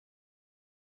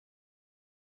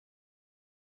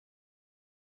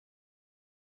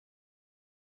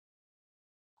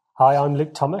Hi, I'm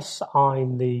Luke Thomas.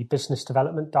 I'm the Business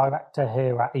Development Director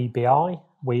here at EBI.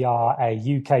 We are a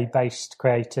UK-based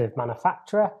creative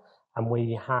manufacturer and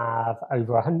we have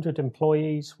over 100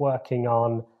 employees working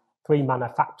on 3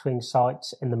 manufacturing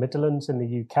sites in the Midlands in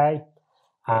the UK.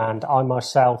 And I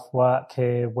myself work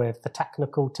here with the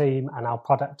technical team and our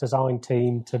product design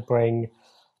team to bring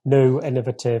new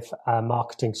innovative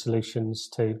marketing solutions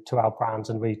to our brands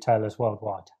and retailers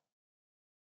worldwide.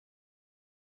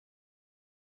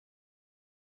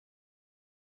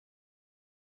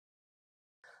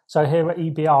 So here at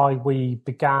EBI, we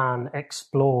began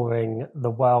exploring the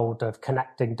world of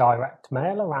connecting direct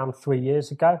mail around 3 years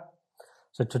ago.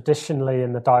 So traditionally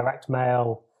in the direct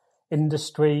mail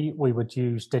industry, we would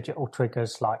use digital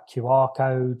triggers like QR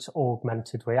codes,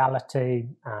 augmented reality,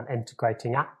 and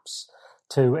integrating apps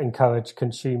to encourage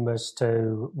consumers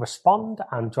to respond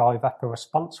and drive up a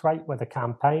response rate with a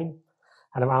campaign.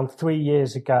 And around 3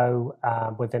 years ago,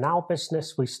 within our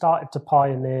business, we started to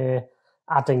pioneer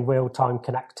adding real-time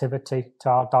connectivity to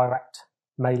our direct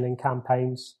mailing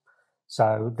campaigns.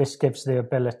 So this gives the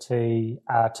ability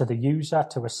to the user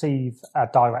to receive a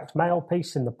direct mail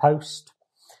piece in the post.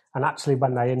 And actually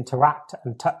when they interact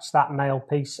and touch that mail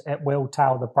piece, it will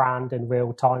tell the brand in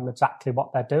real time exactly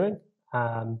what they're doing.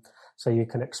 So you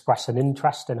can express an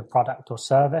interest in a product or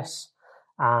service.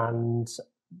 And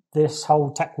this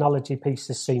whole technology piece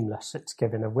is seamless. It's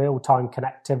giving a real-time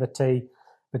connectivity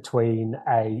between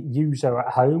a user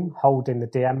at home holding the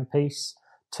DM piece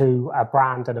to a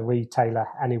brand and a retailer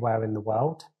anywhere in the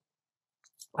world.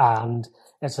 And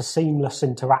it's a seamless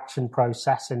interaction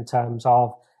process in terms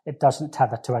of it doesn't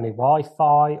tether to any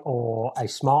Wi-Fi or a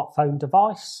smartphone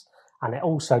device. And it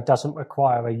also doesn't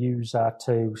require a user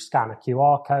to scan a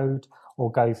QR code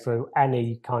or go through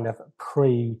any kind of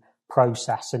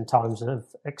pre-process in terms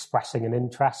of expressing an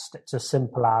interest. It's as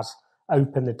simple as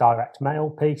open the direct mail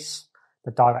piece. The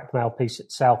direct mail piece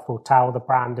itself will tell the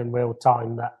brand in real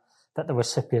time that the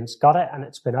recipient's got it and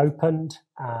it's been opened.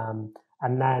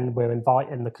 And then we're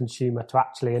inviting the consumer to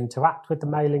actually interact with the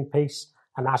mailing piece.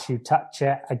 And as you touch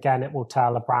it, again, it will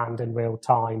tell a brand in real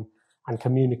time and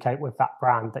communicate with that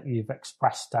brand that you've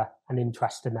expressed an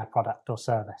interest in their product or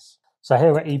service. So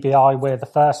here at EBI, we're the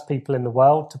first people in the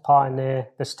world to pioneer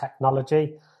this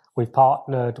technology. We've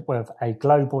partnered with a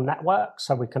global network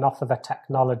so we can offer the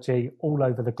technology all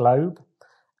over the globe.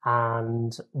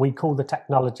 And we call the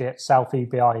technology itself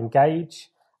EBI Engage,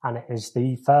 and it is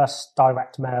the first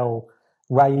direct mail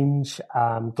range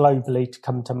globally to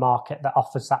come to market that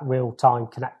offers that real-time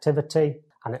connectivity.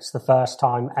 And it's the first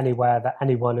time anywhere that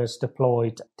anyone has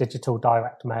deployed digital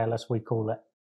direct mail, as we call it.